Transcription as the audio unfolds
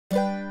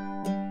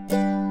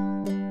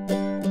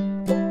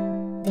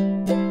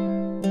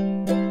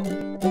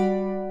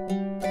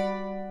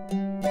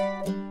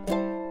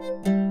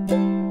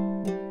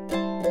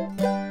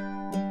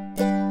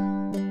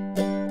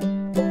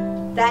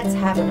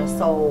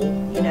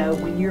soul. You know,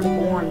 when you're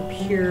born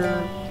pure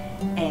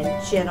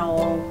and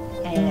gentle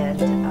and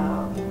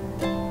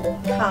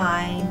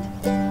kind,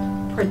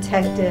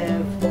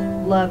 protective,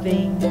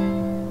 loving,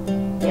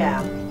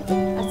 yeah,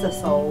 that's a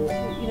soul.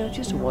 You know, it's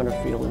just a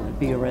wonderful feeling to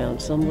be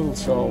around some little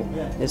soul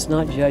that's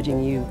not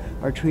judging you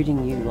or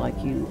treating you like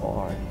you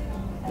are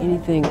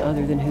anything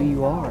other than who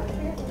you are.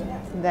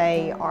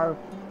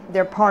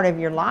 They're part of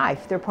your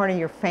life. They're part of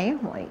your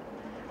family.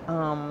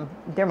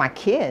 They're my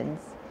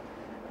kids.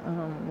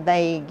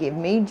 They give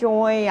me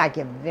joy. I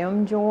give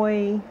them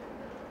joy.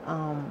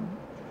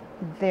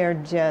 They're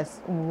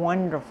just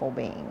wonderful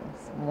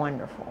beings.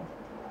 Wonderful.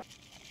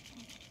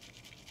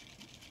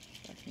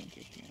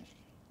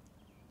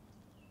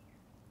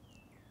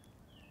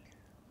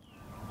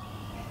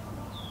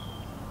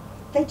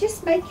 They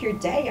just make your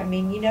day. I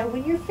mean, you know,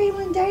 when you're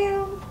feeling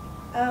down,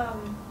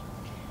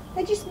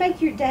 they just make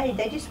your day.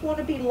 They just want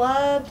to be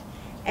loved,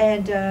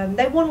 and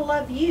they want to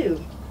love you,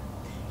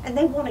 and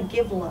they want to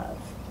give love.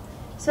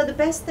 So the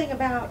best thing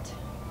about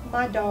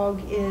my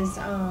dog is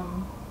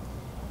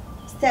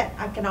that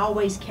I can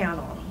always count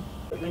on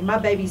them. And my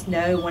babies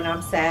know when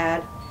I'm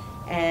sad,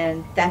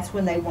 and that's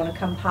when they want to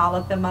come pile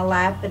up in my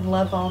lap and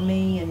love on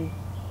me, and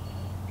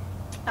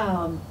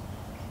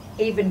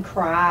even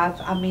cry.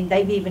 I mean,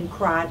 they've even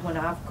cried when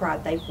I've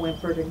cried. They've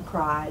whimpered and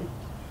cried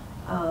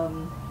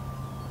on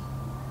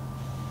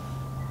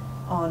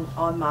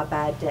my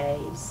bad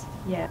days.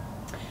 Yeah.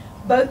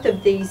 Both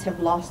of these have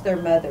lost their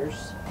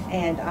mothers,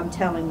 and I'm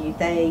telling you,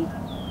 they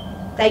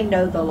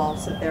know the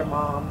loss of their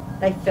mom.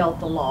 They felt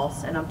the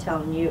loss, and I'm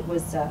telling you, it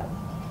was a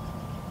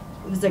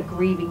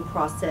grieving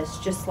process,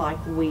 just like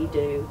we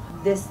do.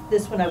 This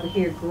one over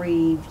here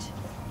grieved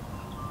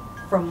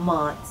for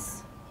months.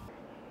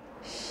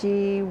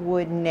 She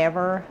would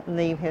never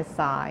leave his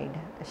side.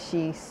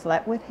 She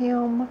slept with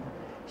him.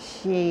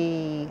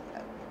 She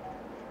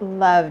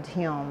loved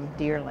him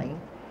dearly.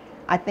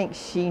 I think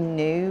she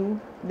knew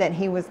that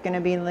he was going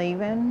to be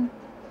leaving,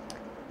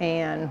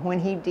 and when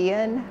he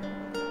did,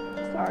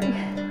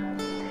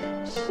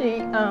 she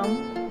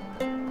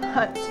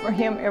hunts for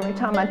him every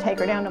time I take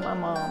her down to my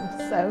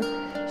mom's. So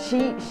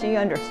she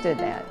understood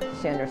that.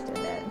 She understood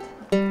that.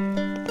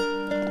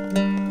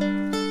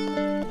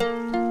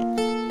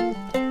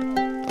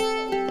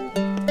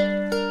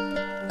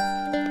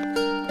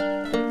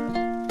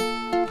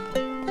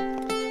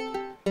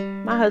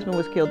 My husband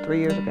was killed 3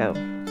 years ago,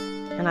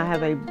 and I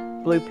have a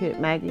blue pit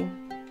Maggie.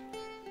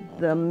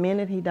 The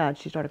minute he died,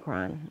 she started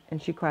crying,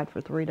 and she cried for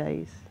 3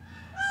 days.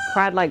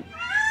 Cried like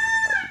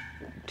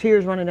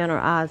tears running down her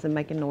eyes and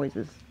making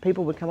noises.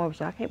 People would come over and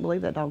say, "I can't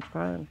believe that dog's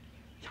crying."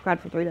 She cried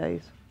for 3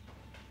 days.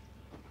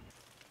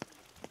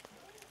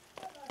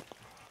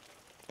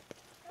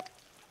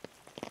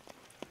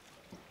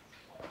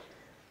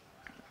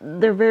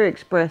 They're very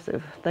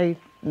expressive. They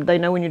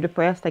know when you're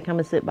depressed, they come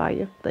and sit by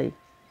you. They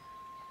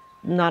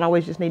not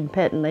always just need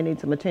petting, they need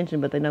some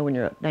attention, but they know when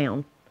you're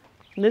down.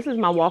 And this is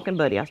my walking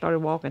buddy. I started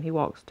walking. He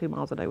walks 2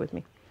 miles a day with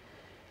me.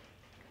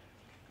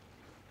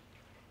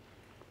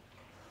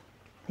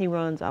 He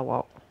runs, I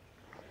walk.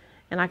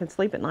 And I can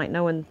sleep at night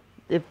knowing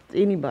if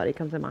anybody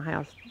comes in my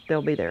house,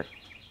 they'll be there.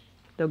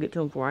 They'll get to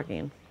them before I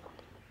can.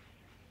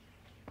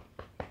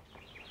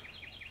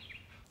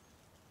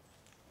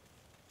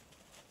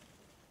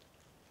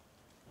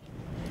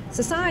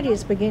 Society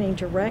is beginning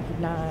to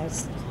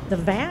recognize the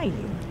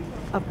value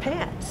of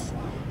pets.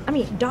 I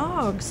mean,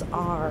 dogs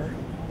are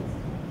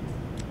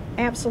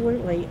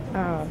absolutely,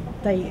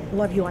 they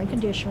love you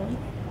unconditionally.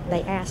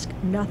 They ask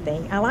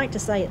nothing. I like to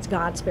say it's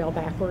God spelled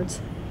backwards,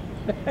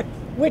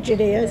 which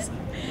it is.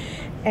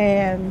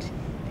 And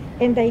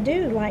they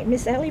do, like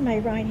Miss Ellie Mae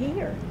right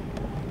here.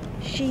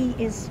 She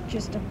is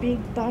just a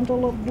big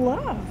bundle of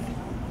love.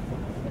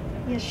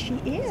 Yes, she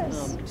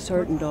is.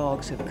 Certain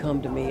dogs have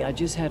come to me. I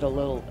just had a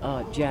little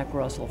Jack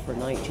Russell for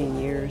 19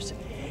 years.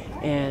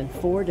 And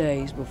 4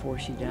 days before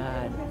she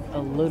died, a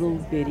little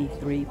bitty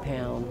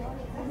 3-pound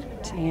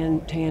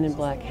tan and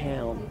black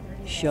hound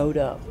showed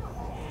up.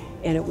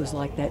 And it was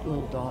like that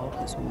little dog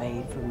was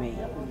made for me.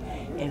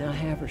 And I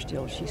have her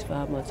still. She's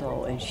 5 months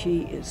old, and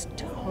she is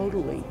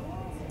totally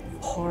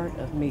part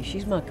of me.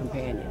 She's my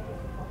companion.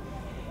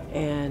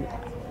 And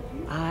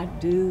I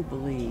do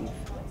believe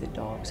that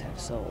dogs have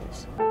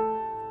souls.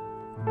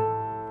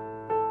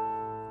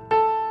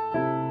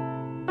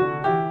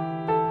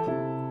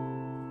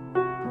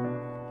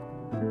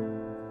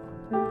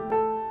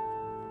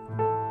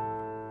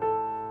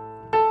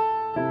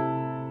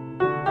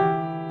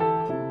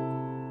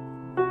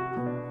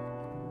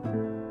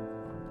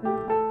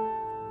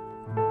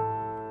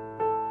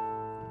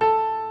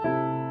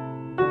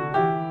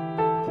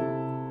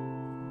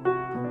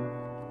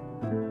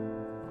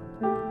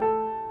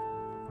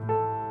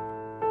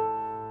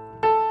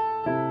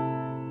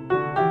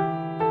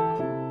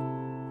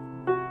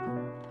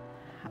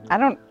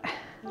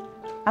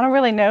 I don't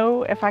really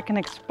know if I can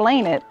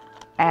explain it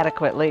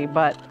adequately,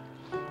 but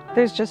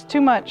there's just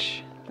too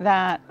much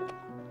that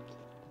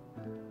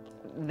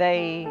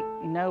they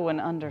know and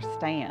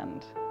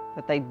understand,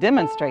 that they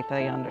demonstrate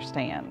they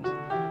understand.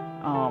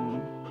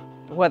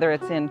 whether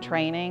it's in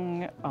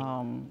training,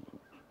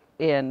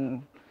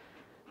 in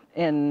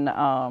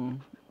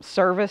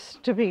service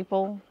to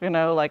people, you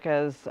know, like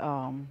as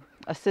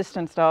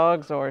assistance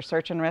dogs or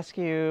search and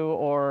rescue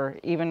or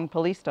even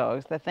police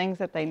dogs. The things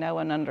that they know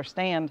and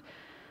understand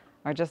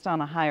are just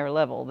on a higher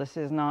level. This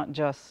is not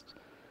just,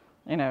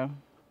 you know,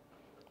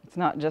 it's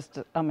not just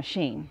a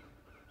machine.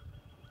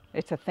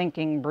 It's a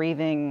thinking,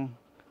 breathing,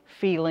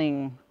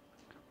 feeling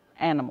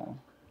animal.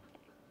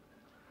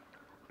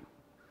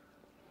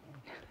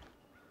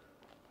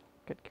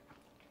 Good.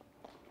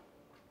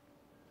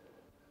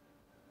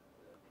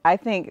 I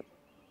think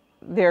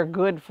they're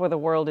good for the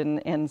world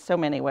in so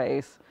many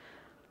ways,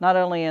 not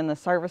only in the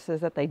services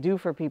that they do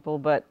for people,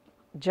 but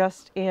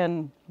just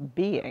in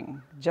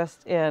being,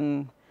 just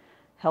in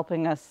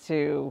helping us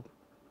to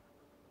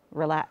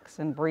relax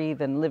and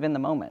breathe and live in the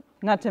moment.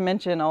 Not to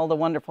mention all the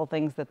wonderful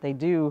things that they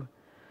do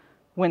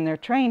when they're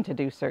trained to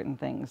do certain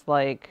things,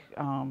 like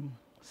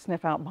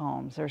sniff out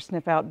bombs or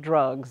sniff out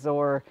drugs,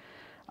 or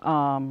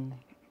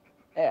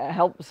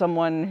help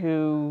someone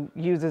who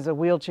uses a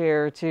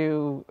wheelchair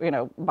to, you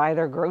know, buy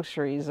their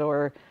groceries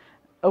or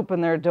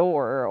open their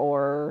door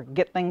or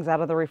get things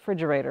out of the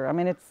refrigerator. I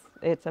mean,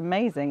 it's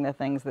amazing the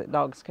things that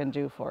dogs can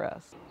do for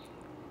us.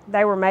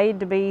 They were made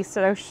to be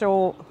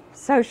social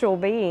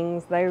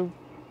beings. They're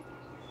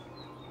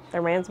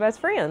man's best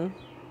friend.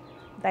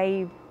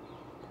 They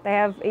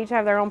each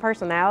have their own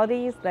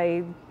personalities.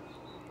 They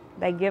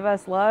give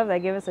us love, they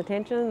give us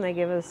attention, they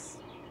give us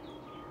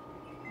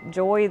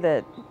joy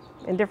that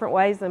in different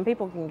ways than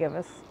people can give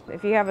us.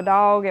 If you have a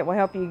dog, it will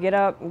help you get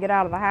up and get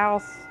out of the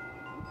house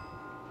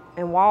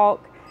and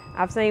walk.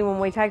 I've seen when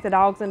we take the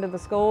dogs into the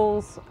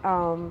schools,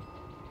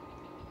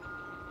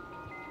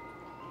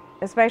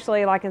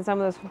 especially like in some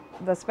of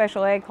the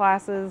special ed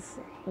classes,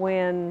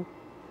 when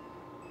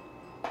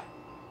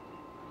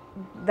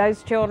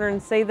those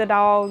children see the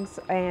dogs,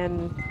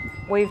 and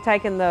we've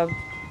taken the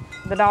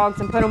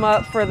dogs and put them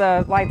up for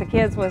the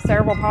kids with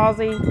cerebral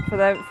palsy, for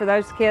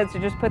those kids to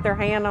just put their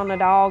hand on the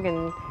dog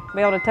and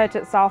be able to touch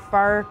its soft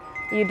fur.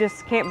 You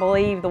just can't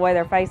believe the way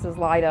their faces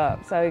light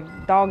up. So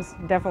dogs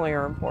definitely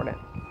are important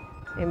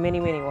in many,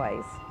 many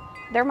ways.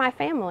 They're my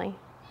family.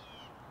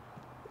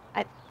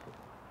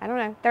 I don't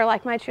know, they're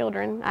like my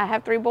children. I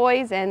have 3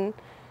 boys, and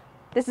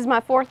this is my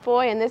 4th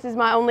boy, and this is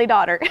my only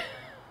daughter.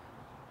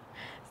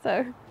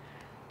 So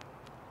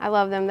I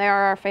love them. They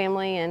are our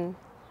family, and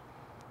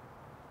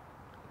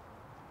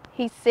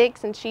he's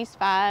 6 and she's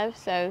 5,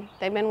 so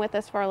they've been with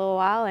us for a little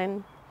while,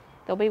 and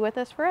they'll be with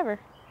us forever.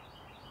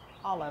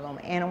 All of them,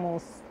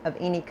 animals of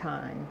any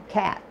kind,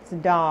 cats,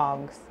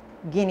 dogs,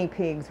 guinea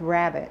pigs,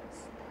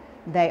 rabbits,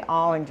 they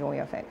all enjoy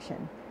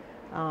affection.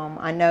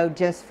 I know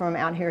just from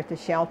out here at the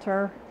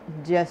shelter,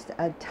 just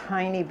a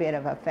tiny bit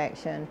of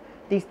affection,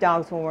 these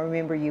dogs will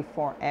remember you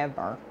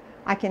forever.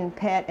 I can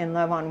pet and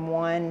love on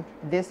one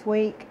this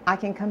week, I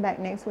can come back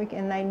next week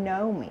and they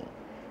know me.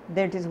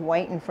 They're just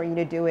waiting for you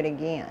to do it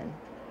again.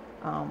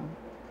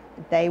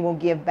 They will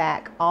give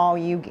back all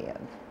you give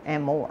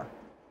and more.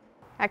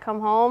 I come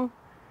home,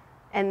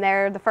 and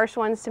they're the first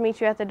ones to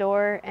meet you at the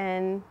door,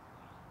 and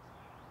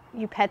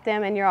you pet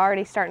them and you're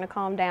already starting to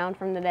calm down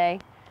from the day.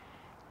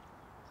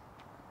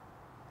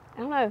 I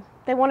don't know,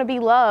 they want to be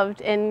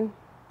loved, and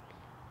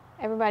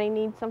everybody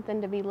needs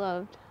something to be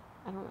loved.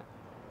 I don't know.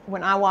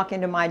 When I walk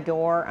into my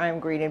door, I'm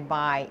greeted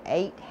by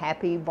 8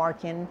 happy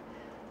barking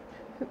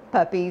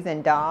puppies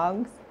and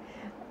dogs.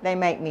 They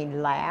make me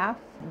laugh.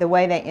 The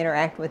way they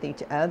interact with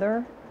each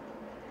other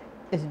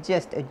is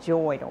just a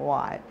joy to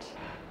watch.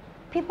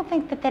 People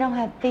think that they don't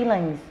have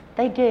feelings.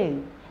 They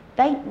do.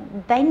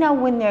 They know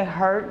when they're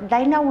hurt.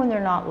 They know when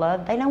they're not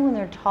loved. They know when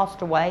they're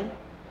tossed away.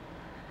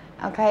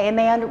 Okay,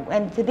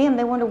 and to them,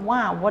 they wonder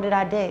why. What did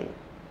I do?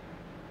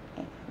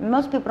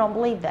 Most people don't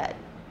believe that.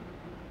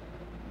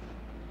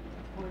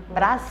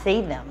 But I see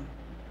them.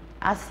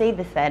 I see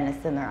the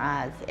sadness in their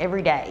eyes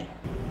every day.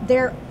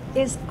 There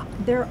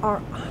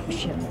are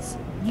options.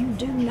 You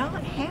do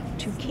not have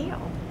to kill.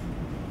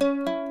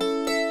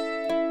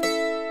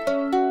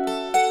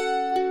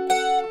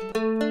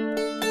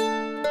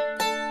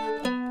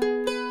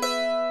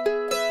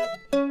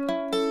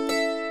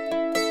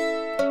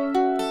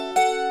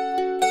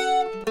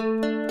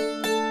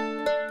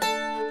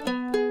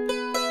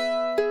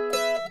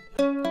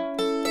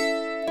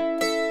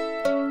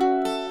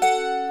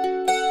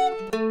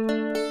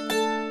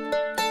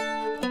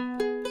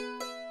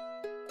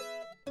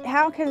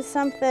 How can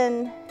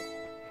something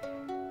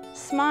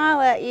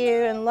smile at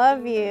you and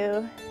love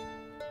you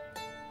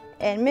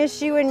and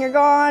miss you when you're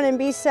gone and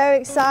be so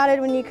excited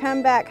when you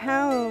come back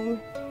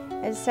home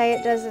and say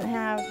it doesn't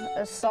have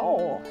a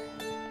soul?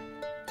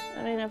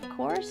 I mean, of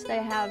course they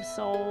have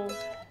souls.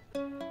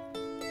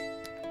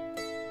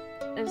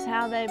 It's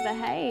how they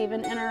behave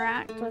and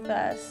interact with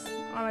us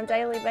on a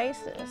daily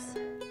basis.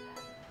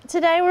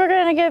 Today we're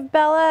going to give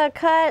Bella a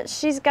cut.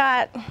 She's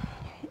got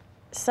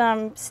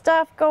some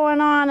stuff going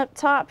on up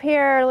top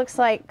here. Looks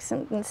like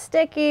something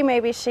sticky.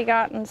 Maybe she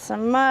got in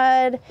some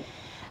mud.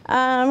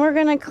 We're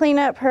gonna clean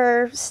up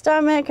her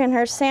stomach and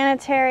her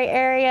sanitary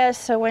area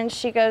so when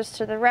she goes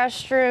to the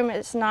restroom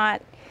it's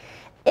not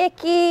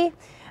icky.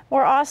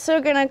 We're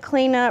also gonna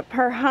clean up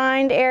her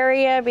hind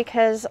area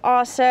because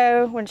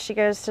also when she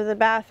goes to the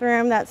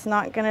bathroom that's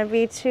not gonna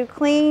be too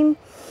clean.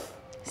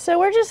 So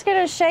we're just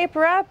gonna shape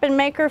her up and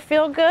make her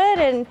feel good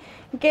and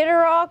get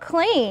her all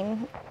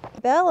clean.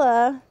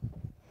 Bella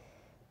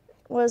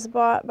was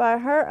bought by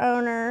her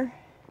owner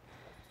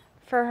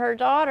for her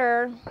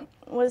daughter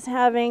was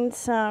having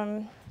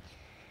some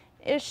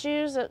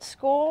issues at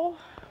school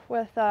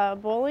with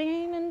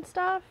bullying and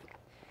stuff.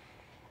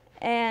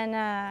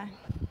 And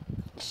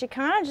she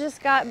kind of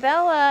just got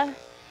Bella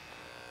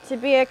to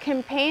be a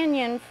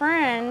companion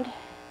friend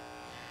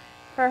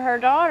for her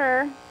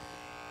daughter.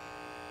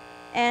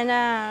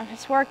 And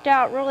it's worked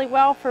out really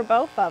well for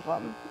both of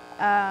them.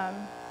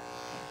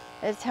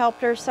 It's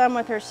helped her some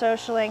with her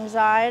social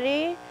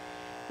anxiety.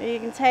 You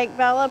can take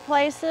Bella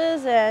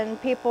places and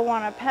people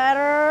want to pet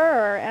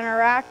her or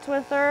interact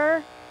with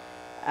her.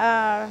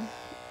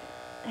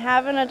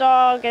 Having a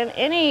dog in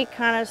any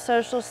kind of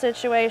social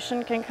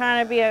situation can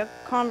kind of be a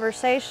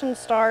conversation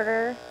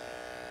starter.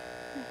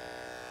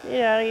 You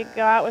know, you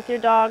go out with your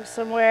dog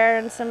somewhere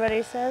and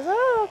somebody says,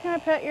 "Oh, can I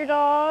pet your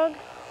dog?"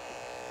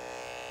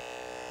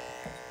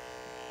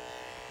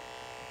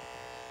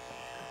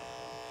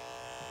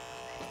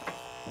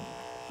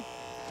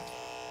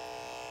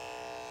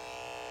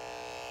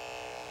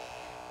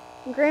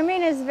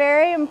 Grooming is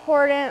very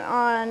important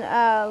on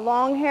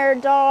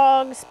long-haired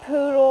dogs,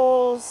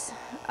 poodles,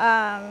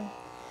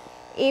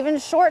 even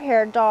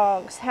short-haired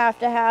dogs have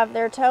to have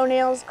their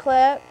toenails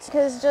clipped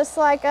because just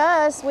like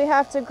us, we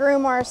have to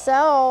groom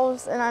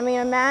ourselves. And I mean,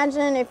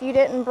 imagine if you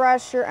didn't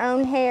brush your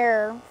own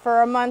hair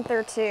for a month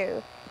or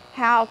two,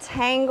 how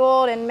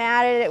tangled and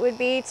matted it would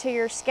be to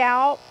your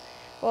scalp.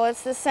 Well,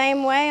 it's the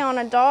same way on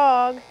a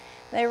dog.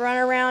 They run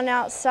around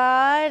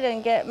outside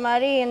and get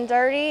muddy and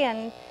dirty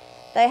and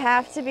they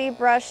have to be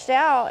brushed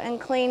out and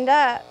cleaned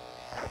up.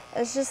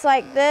 It's just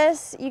like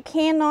this. You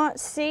cannot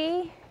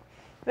see,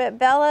 but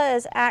Bella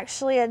is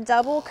actually a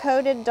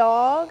double-coated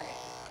dog.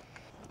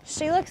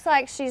 She looks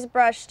like she's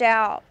brushed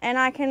out, and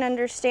I can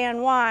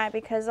understand why,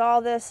 because all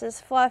this is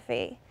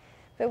fluffy.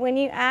 But when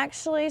you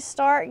actually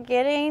start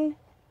getting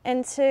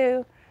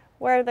into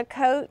where the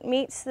coat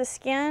meets the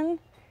skin,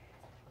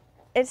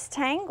 it's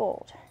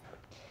tangled.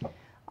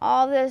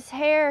 All this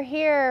hair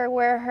here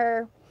where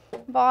her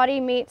body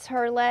meets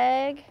her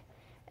leg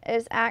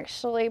is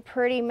actually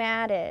pretty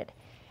matted.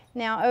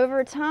 Now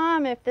over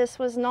time, if this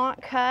was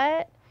not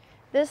cut,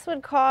 this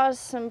would cause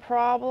some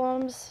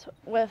problems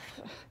with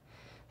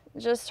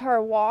just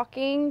her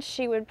walking.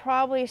 She would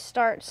probably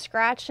start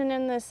scratching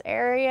in this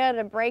area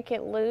to break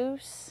it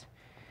loose,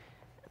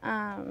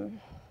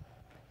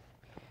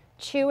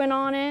 chewing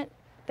on it,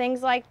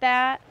 things like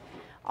that.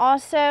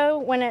 Also,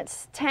 when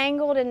it's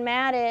tangled and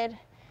matted,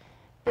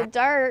 the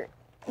dirt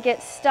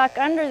gets stuck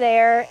under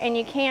there and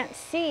you can't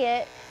see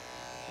it,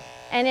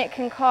 and it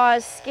can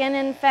cause skin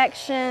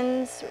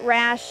infections,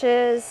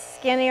 rashes,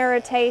 skin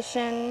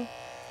irritation.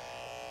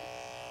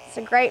 It's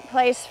a great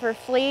place for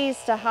fleas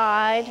to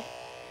hide.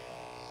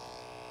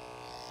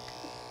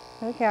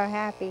 Look how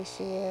happy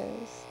she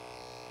is.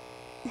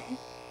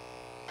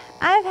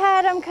 I've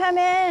had them come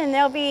in and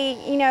they'll be,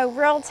 you know,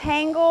 real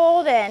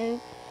tangled, and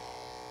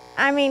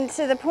I mean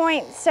to the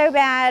point so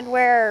bad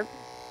where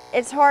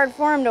it's hard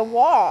for them to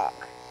walk.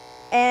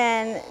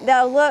 And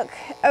they'll look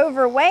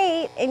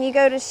overweight and you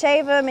go to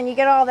shave them and you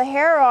get all the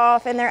hair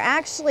off and they're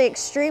actually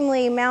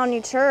extremely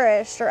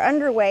malnourished or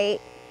underweight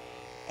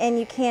and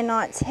you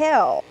cannot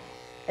tell.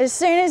 As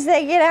soon as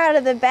they get out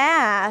of the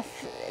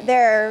bath,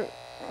 they're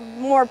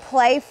more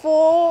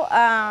playful,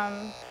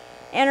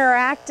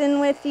 interacting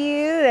with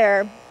you.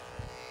 They're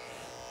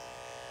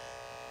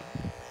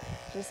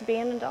just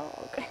being a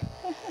dog.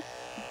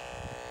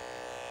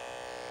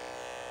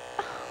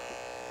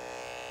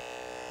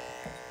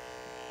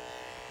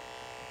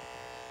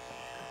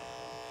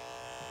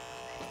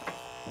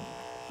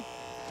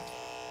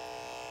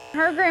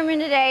 Her grooming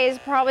today is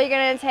probably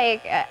going to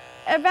take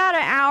about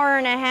an hour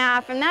and a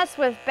half, and that's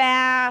with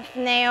bath,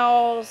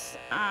 nails,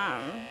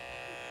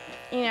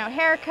 you know,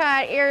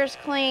 haircut, ears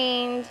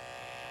cleaned.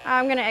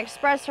 I'm going to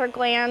express her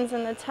glands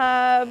in the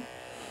tub.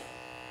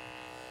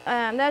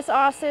 That's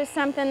also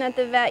something that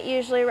the vet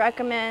usually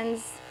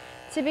recommends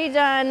to be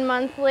done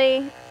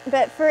monthly.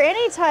 But for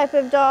any type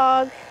of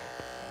dog,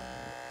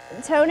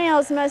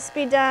 toenails must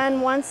be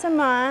done once a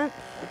month,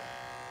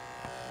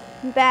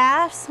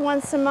 baths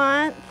once a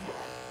month,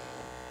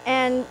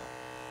 and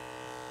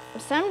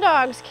some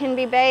dogs can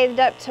be bathed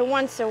up to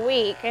once a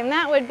week, and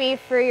that would be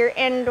for your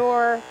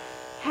indoor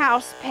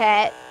house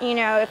pet, you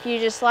know, if you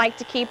just like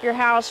to keep your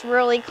house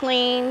really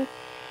clean.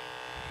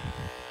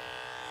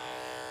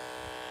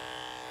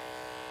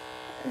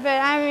 But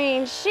I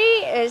mean, she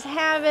is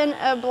having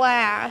a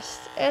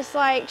blast. It's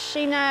like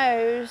she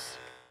knows.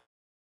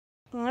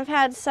 I've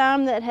had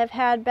some that have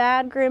had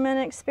bad grooming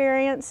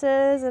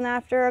experiences, and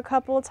after a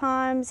couple of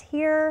times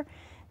here,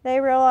 they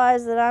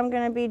realize that I'm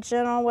going to be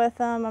gentle with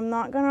them. I'm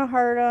not going to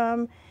hurt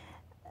them.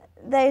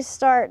 they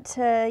start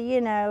to,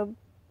 you know,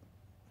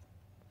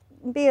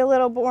 be a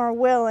little more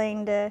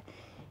willing to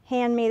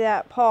hand me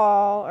that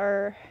paw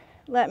or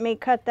let me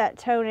cut that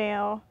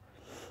toenail.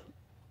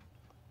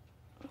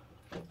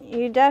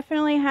 You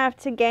definitely have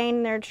to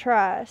gain their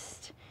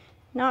trust.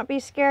 Not be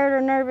scared or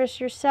nervous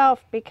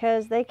yourself,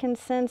 because they can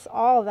sense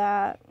all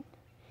that.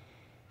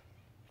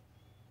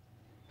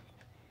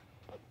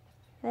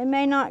 They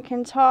may not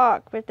can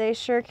talk, but they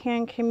sure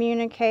can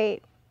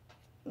communicate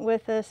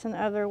with us in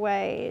other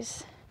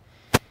ways.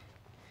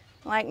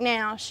 Like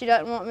now, she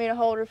doesn't want me to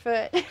hold her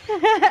foot.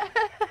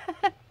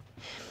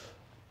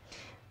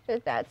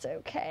 But that's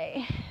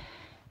okay.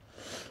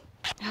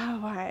 All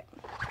right.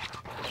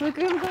 We're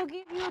gonna go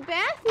give you a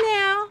bath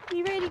now.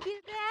 You ready to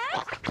get a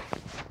bath?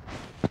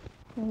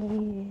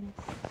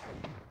 Yes.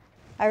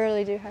 I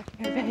really do have to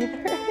go bathe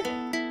her.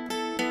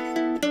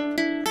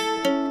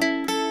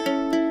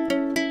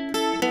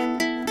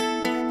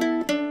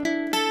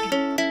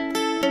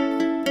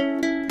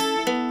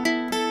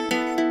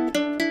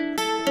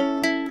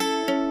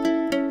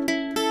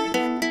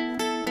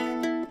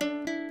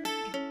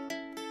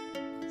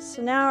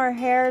 So now her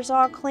hair's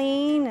all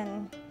clean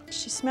and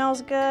she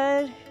smells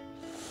good.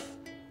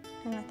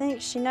 And I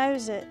think she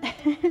knows it.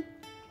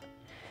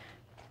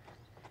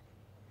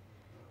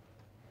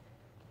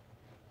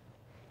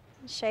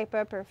 Shape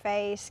up her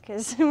face,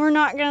 because we're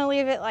not going to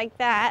leave it like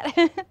that.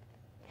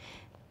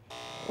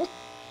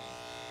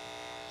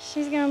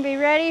 She's going to be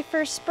ready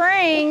for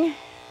spring.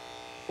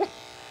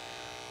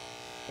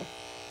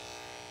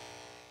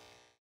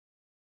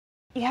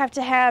 You have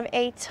to have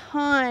a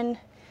ton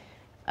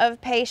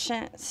of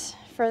patience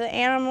for the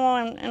animal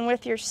and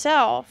with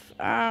yourself.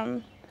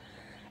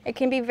 It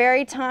can be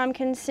very time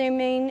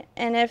consuming,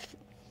 and if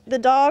the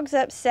dog's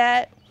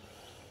upset,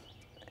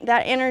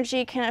 that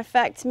energy can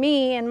affect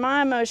me and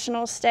my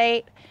emotional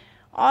state.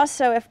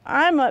 Also, if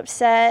I'm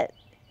upset,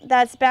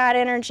 that's bad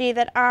energy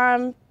that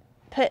I'm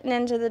putting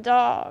into the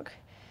dog.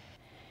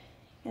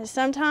 And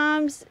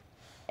sometimes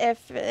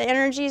if the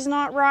energy's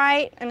not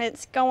right and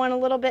it's going a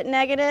little bit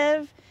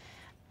negative,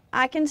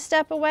 I can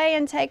step away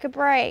and take a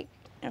break.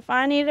 If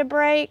I need a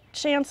break,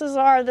 chances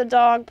are the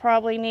dog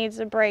probably needs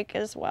a break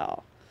as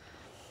well.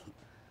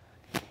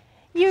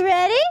 You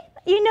ready?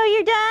 You know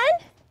you're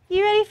done?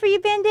 You ready for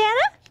your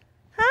bandana?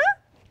 Huh?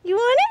 You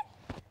want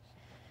it?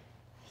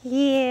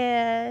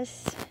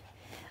 Yes.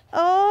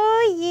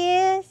 Oh,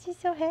 yes. You're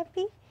so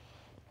happy.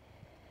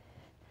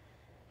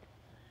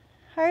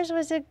 Hers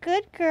was a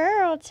good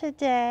girl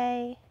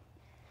today.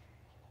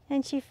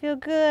 And she feel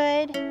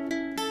good.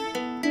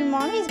 Your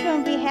mommy's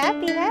going to be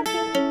happy.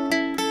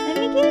 Let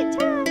me get it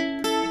tied.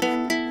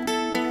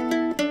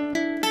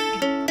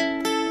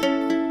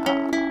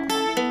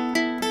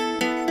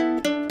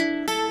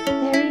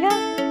 There you go.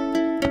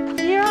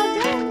 You're all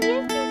done.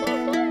 Yes, you're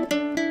all done.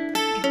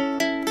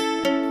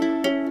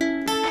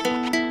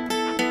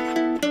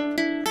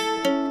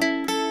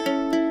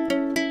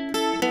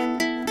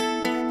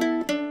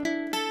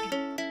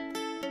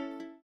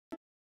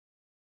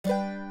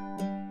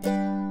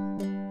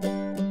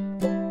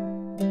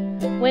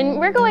 When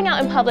we're going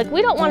out in public,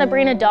 we don't want to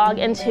bring a dog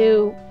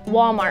into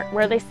Walmart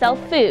where they sell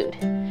food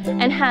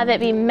and have it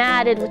be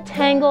matted with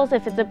tangles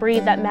if it's a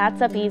breed that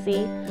mats up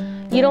easy.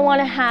 You don't want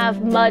to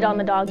have mud on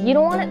the dog. You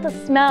don't want it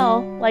to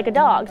smell like a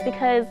dog,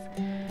 because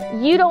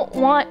you don't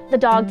want the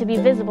dog to be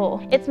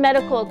visible. It's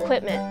medical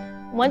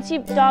equipment. Once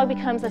your dog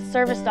becomes a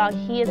service dog,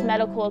 he is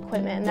medical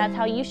equipment, and that's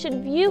how you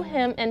should view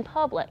him in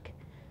public.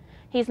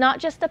 He's not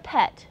just a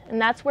pet,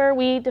 and that's where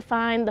we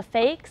define the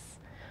fakes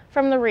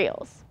from the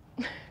reals.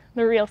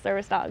 The real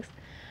service dogs.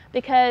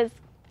 Because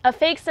a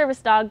fake service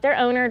dog, their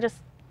owner just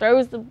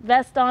throws the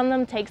vest on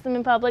them, takes them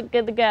in public,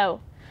 good to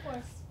go.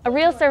 A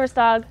real service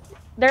dog,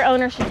 their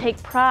owner should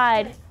take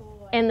pride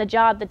in the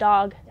job the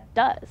dog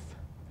does.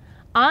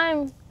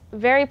 I'm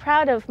very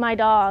proud of my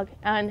dog,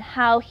 and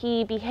how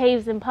he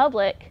behaves in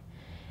public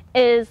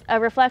is a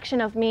reflection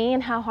of me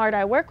and how hard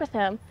I work with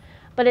him,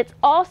 but it's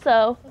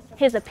also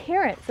his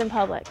appearance in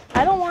public.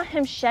 I don't want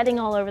him shedding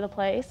all over the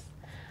place.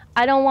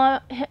 I don't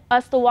want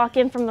us to walk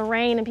in from the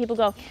rain and people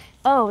go,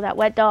 oh, that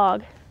wet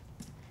dog.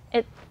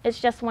 It's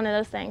just one of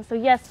those things. So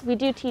yes, we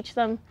do teach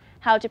them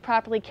how to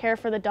properly care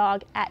for the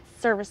dog at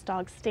service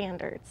dog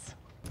standards.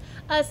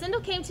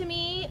 Sindel came to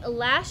me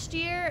last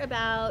year,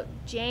 about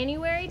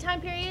January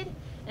time period,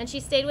 and she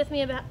stayed with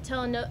me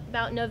till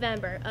about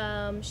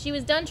November. She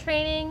was done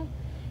training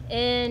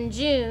in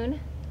June.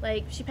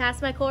 Like, she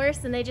passed my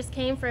course and they just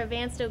came for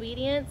advanced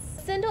obedience.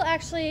 Sindel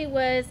actually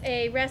was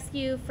a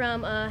rescue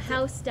from a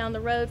house down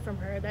the road from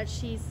her that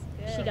she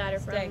got her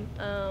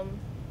from.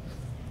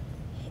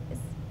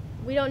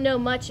 We don't know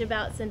much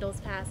about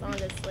Sindel's past,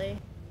 honestly.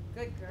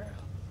 Good girl.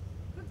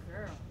 Good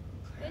girl.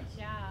 Good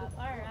job.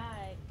 All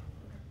right.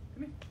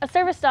 A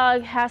service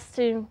dog has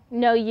to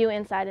know you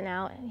inside and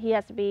out. He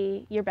has to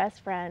be your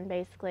best friend,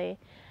 basically.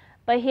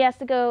 But he has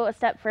to go a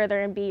step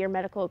further and be your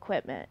medical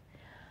equipment.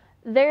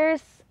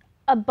 There's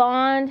a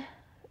bond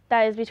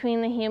that is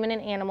between the human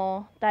and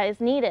animal that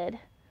is needed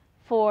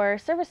for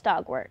service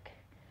dog work.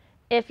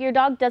 If your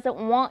dog doesn't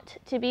want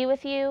to be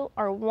with you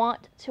or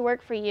want to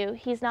work for you,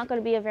 he's not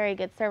going to be a very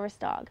good service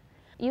dog.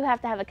 You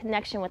have to have a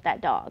connection with that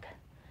dog.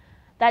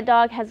 That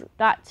dog has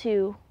got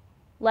to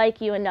like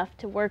you enough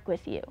to work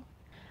with you.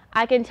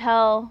 I can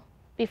tell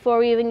before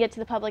we even get to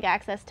the public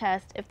access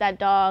test if that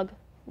dog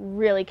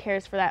really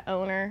cares for that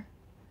owner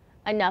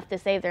enough to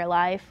save their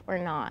life or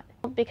not.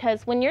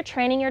 Because when you're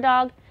training your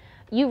dog,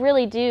 you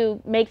really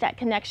do make that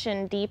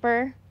connection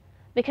deeper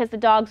because the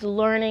dog's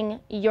learning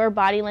your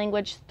body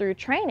language through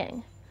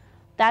training.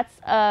 That's,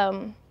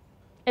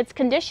 it's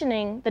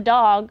conditioning the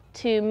dog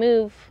to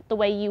move the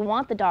way you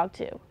want the dog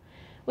to,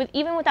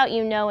 even without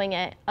you knowing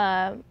it.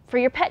 For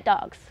your pet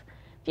dogs,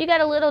 if you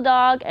got a little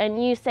dog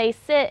and you say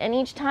sit, and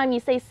each time you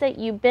say sit,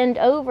 you bend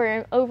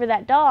over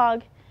that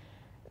dog,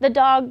 the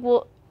dog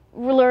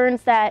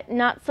learns that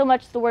not so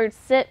much the word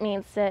sit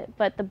means sit,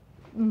 but the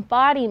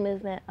body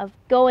movement of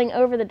going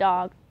over the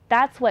dog,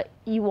 that's what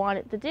you want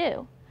it to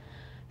do.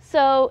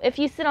 So if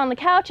you sit on the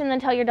couch and then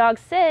tell your dog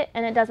sit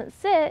and it doesn't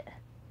sit,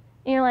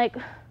 and you're like,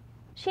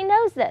 she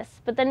knows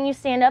this, but then you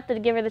stand up to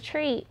give her the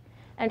treat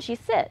and she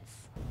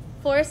sits.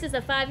 Forrest is a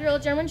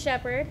 5-year-old German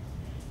Shepherd.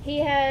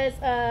 He has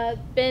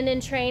been in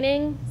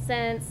training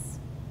since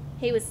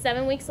he was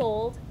 7 weeks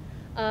old.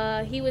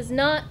 He was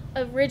not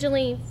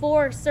originally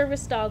for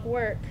service dog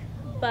work,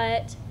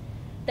 but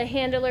the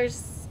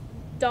handler's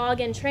dog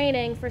in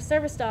training for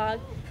service dog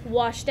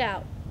washed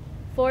out.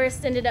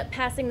 Forrest ended up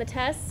passing the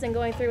tests and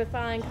going through with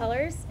flying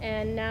colors,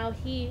 and now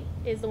he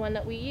is the one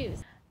that we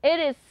use.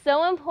 It is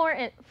so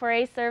important for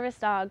a service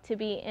dog to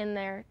be in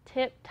their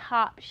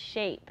tip-top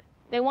shape.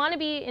 They want to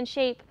be in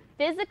shape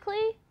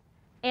physically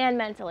and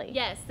mentally.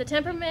 Yes, the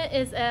temperament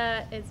is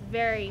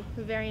very,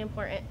 very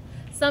important.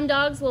 Some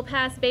dogs will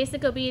pass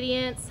basic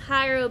obedience,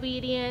 higher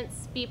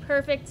obedience, be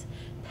perfect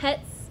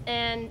pets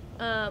and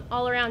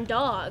all-around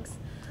dogs,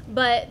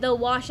 but they'll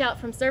wash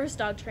out from service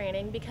dog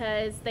training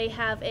because they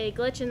have a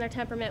glitch in their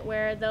temperament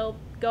where they'll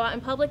go out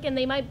in public and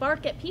they might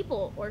bark at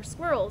people or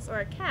squirrels or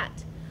a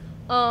cat.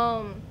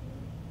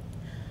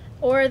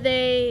 Or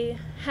they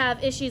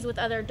have issues with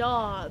other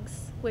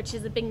dogs, which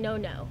is a big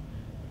no-no.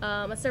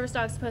 A service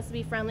dog is supposed to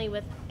be friendly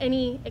with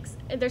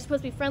they're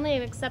supposed to be friendly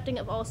and accepting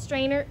of all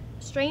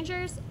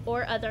strangers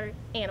or other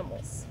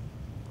animals.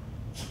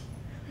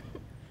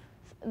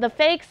 The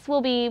fakes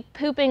will be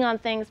pooping on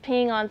things,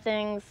 peeing on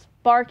things,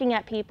 barking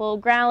at people,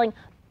 growling,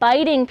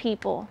 biting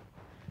people.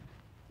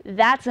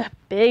 That's a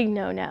big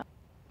no-no.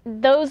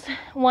 Those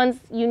ones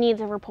you need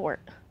to report.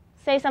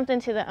 Say something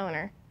to the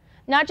owner.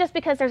 Not just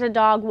because there's a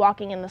dog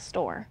walking in the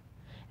store.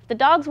 If the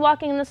dog's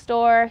walking in the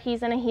store,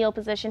 he's in a heel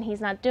position,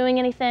 he's not doing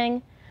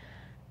anything,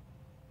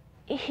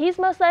 he's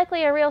most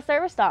likely a real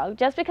service dog.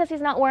 Just because he's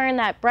not wearing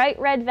that bright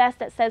red vest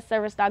that says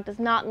service dog does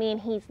not mean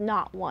he's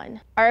not one.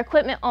 Our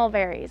equipment all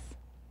varies.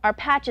 Our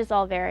patches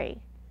all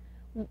vary.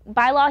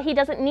 By law, he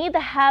doesn't need to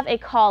have a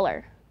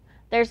collar.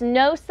 There's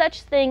no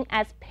such thing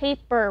as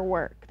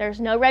paperwork.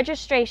 There's no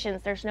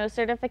registrations. There's no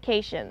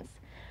certifications.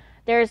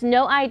 There's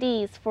no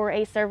IDs for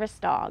a service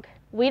dog.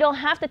 We don't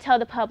have to tell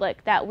the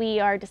public that we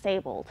are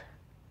disabled.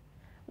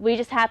 We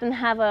just happen to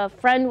have a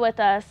friend with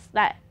us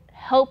that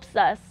helps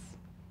us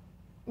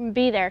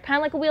be there, kind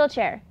of like a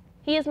wheelchair.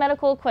 He is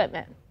medical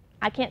equipment.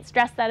 I can't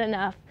stress that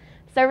enough.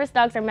 Service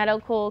dogs are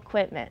medical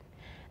equipment.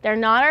 They're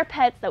not our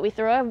pets that we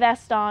throw a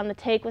vest on to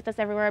take with us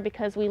everywhere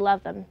because we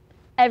love them.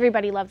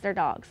 Everybody loves their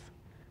dogs.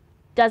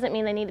 Doesn't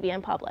mean they need to be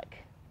in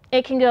public.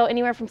 It can go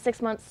anywhere from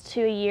 6 months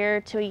to a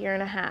year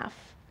and a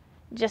half.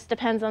 Just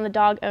depends on the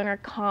dog owner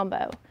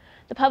combo.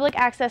 The public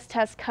access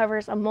test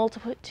covers a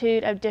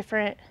multitude of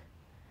different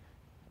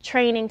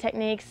training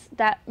techniques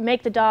that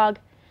make the dog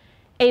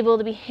able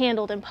to be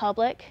handled in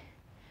public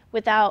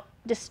without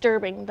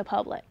disturbing the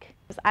public.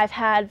 I've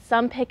had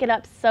some pick it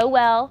up so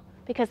well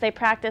because they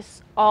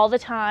practice all the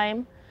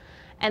time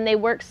and they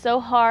work so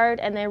hard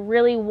and they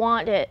really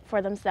want it for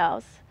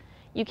themselves.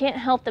 You can't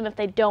help them if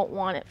they don't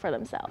want it for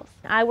themselves.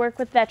 I work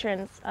with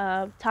veterans.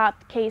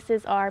 Top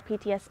cases are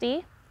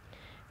PTSD,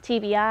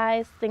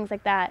 TBIs, things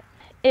like that.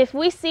 If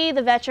we see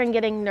the veteran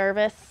getting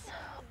nervous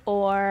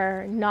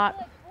or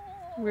not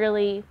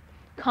really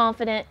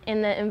confident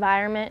in the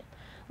environment,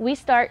 we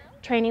start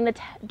training the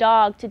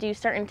dog to do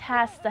certain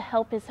tasks to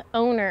help his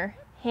owner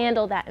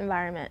handle that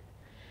environment.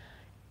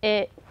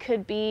 It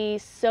could be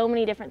so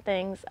many different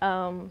things.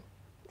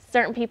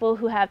 Certain people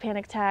who have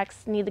panic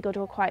attacks need to go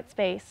to a quiet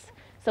space,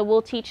 so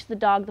we'll teach the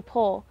dog to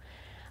pull.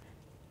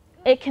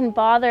 It can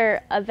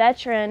bother a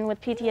veteran with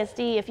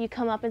PTSD if you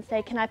come up and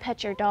say, "Can I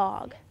pet your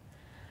dog?"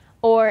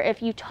 Or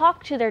if you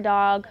talk to their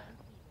dog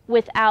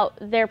without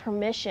their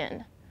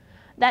permission.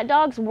 That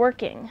dog's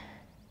working.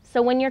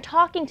 So when you're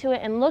talking to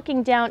it and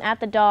looking down at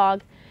the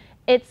dog,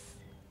 it's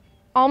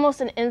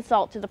almost an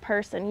insult to the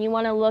person. You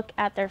want to look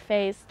at their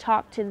face,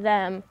 talk to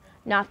them,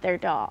 not their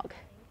dog.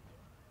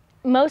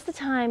 Most of the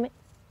time,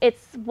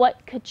 it's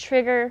what could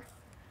trigger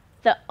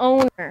the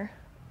owner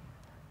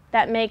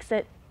that makes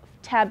it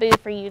taboo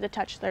for you to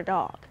touch their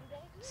dog.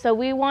 So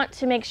we want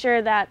to make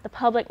sure that the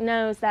public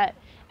knows that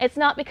it's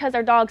not because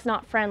our dog's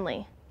not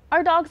friendly.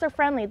 Our dogs are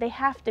friendly. They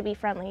have to be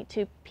friendly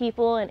to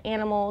people and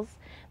animals.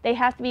 They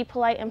have to be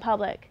polite in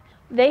public.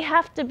 They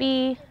have to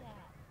be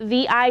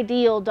the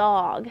ideal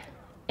dog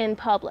in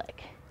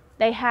public.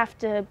 They have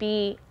to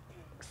be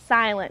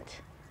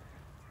silent,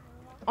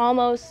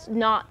 almost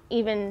not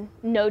even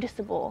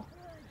noticeable.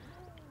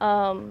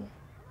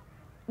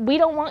 We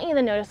don't want you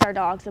to notice our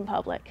dogs in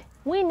public.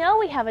 We know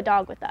we have a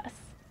dog with us.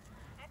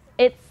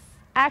 It's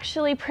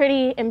actually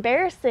pretty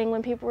embarrassing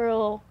when people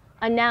will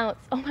announce,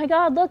 oh my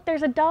God, look,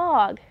 there's a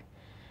dog.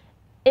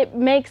 It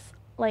makes,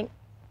 like,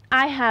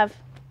 I have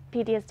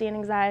PTSD and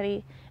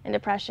anxiety and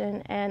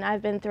depression, and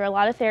I've been through a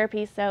lot of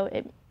therapy, so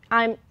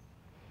I'm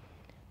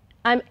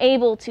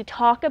able to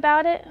talk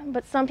about it,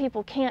 but some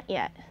people can't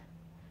yet.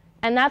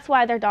 And that's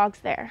why their dog's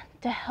there,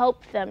 to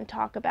help them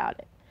talk about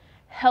it,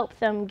 help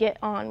them get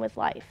on with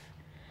life.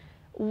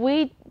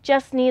 We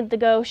just need to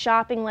go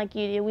shopping like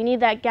you do. We need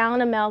that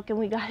gallon of milk, and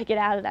we got to get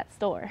out of that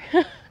store.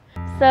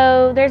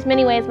 So there's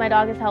many ways my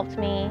dog has helped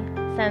me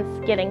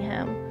since getting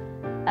him.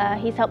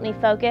 He's helped me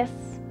focus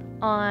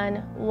on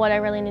what I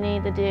really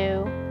need to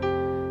do.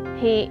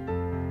 He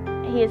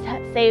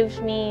has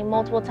saved me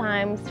multiple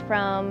times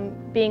from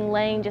being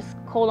laying just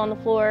cold on the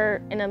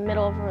floor in the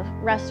middle of a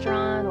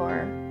restaurant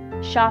or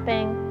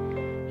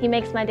shopping. He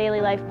makes my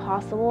daily life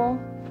possible.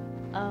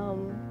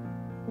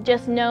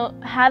 Just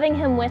having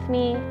him with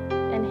me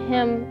and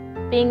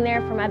him being there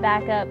for my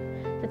backup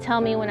to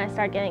tell me when I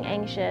start getting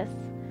anxious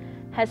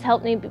has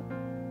helped me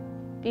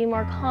be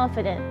more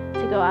confident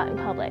to go out in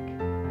public.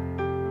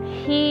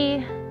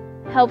 He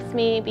helps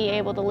me be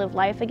able to live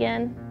life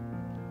again.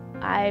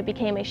 I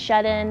became a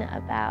shut-in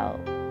about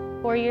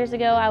 4 years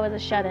ago. I was a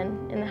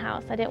shut-in in the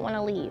house. I didn't want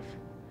to leave.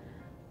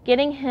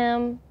 Getting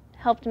him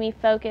helped me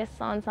focus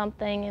on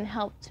something and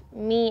helped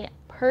me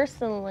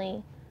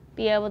personally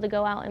be able to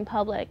go out in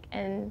public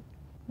and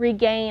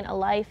regain a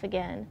life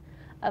again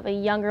of a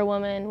younger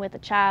woman with a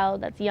child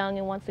that's young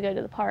and wants to go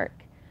to the park.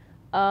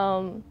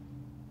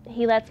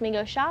 He lets me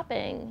go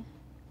shopping.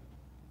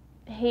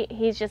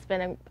 He's just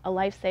been a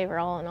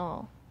lifesaver all in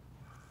all.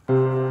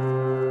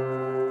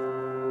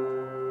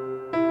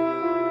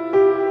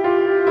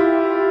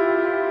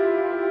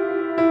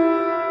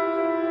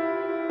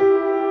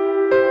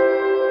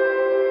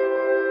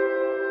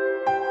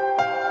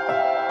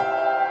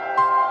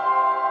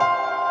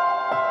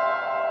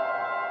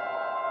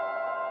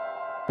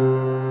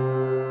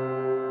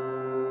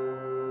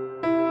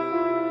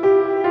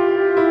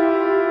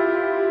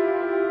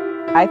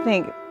 I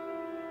think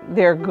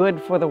they're good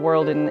for the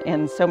world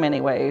in so many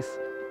ways.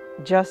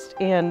 Just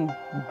in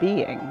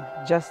being,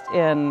 just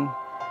in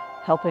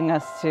helping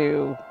us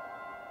to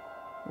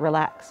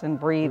relax and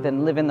breathe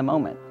and live in the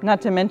moment.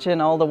 Not to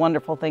mention all the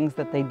wonderful things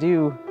that they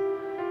do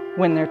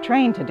when they're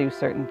trained to do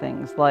certain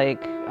things,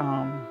 like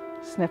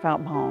sniff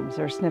out bombs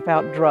or sniff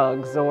out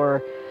drugs,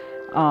 or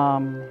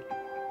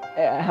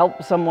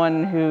help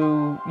someone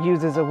who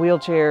uses a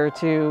wheelchair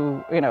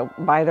to,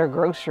 buy their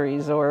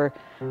groceries or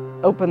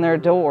open their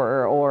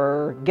door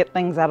or get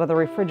things out of the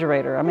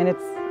refrigerator. I mean,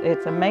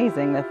 it's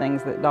amazing the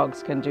things that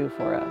dogs can do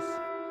for us.